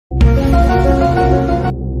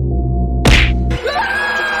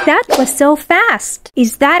was so fast.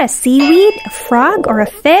 Is that a seaweed, a frog, or a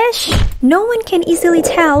fish? No one can easily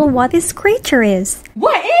tell what this creature is.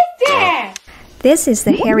 What is that? This is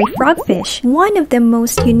the hairy frogfish, one of the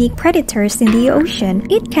most unique predators in the ocean.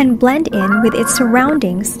 It can blend in with its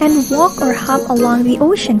surroundings and walk or hop along the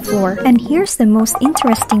ocean floor. And here's the most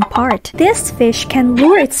interesting part. This fish can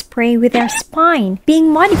lure its prey with their spine,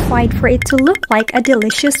 being modified for it to look like a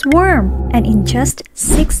delicious worm. And in just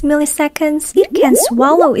 6 milliseconds, it can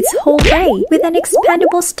swallow its whole prey with an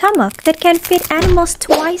expandable stomach that can fit animals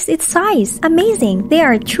twice its size. Amazing! They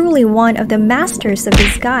are truly one of the masters of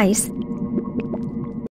disguise.